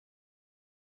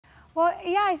Well,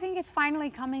 yeah, I think it's finally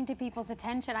coming to people's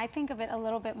attention. I think of it a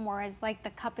little bit more as like the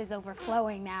cup is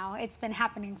overflowing now. It's been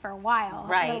happening for a while.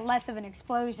 Right. A little less of an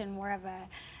explosion, more of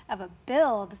a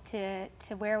build to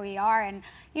where we are. And,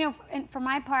 you know, and for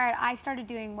my part, I started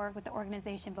doing work with the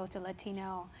organization Vote to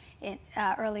Latino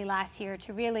early last year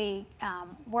to really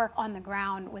work on the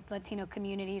ground with Latino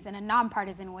communities in a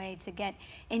nonpartisan way to get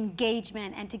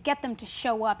engagement and to get them to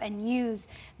show up and use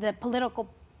the political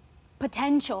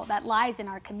potential that lies in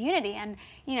our community. And,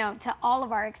 you know, to all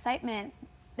of our excitement,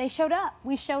 they showed up.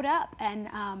 We showed up.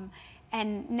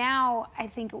 And now I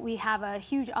think we have a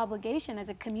huge obligation as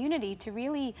a community to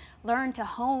really learn to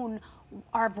hone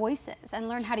our voices and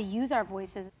learn how to use our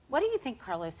voices. What do you think,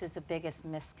 Carlos, is the biggest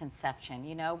misconception?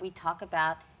 You know, we talk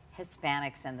about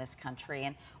Hispanics in this country,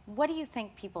 and what do you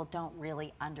think people don't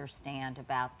really understand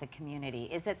about the community?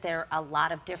 Is it there a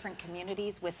lot of different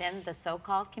communities within the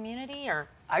so-called community, or?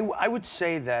 I would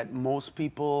say that most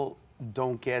people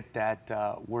don't get that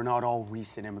we're not all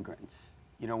recent immigrants.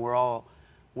 You know, we're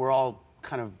all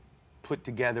kind of put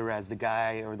together as the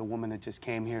guy or the woman that just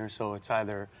came here, so it's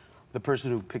either the person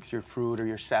who picks your fruit or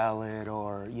your salad,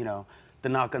 or, you know, the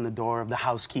knock on the door of the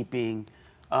housekeeping.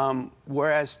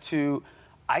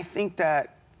 I think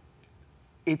that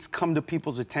it's come to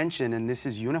people's attention, and this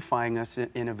is unifying us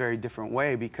in a very different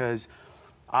way, because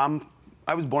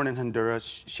I was born in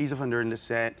Honduras. She's of Honduran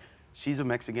descent. She's of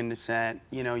Mexican descent.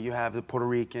 You know, you have the Puerto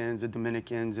Ricans, the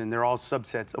Dominicans, and they're all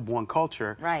subsets of one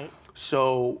culture. Right.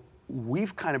 So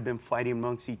we've kind of been fighting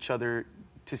amongst each other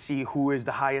to see who is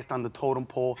the highest on the totem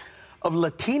pole of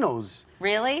Latinos.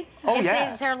 Really? Oh,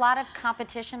 yeah. Is there a lot of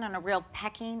competition and a real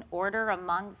pecking order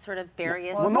among sort of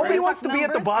various... Well, nobody wants to be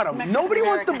at the bottom. Nobody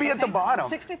wants to be at the bottom.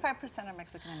 65% are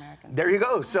Mexican Americans. There you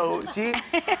go. So, see?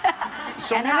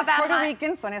 So and how about Puerto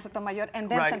Ricans, Sonia Sotomayor, and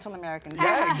then Right. Central Americans.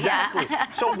 Yeah, exactly.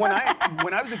 So when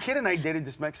I was a kid and I dated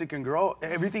this Mexican girl,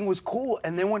 everything was cool.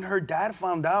 And then when her dad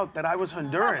found out that I was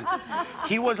Honduran,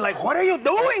 he was like, "What are you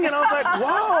doing?" And I was like,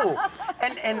 "Whoa!"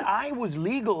 And I was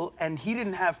legal, and he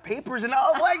didn't have papers, and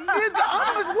I was like,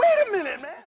 "Wait a minute, man."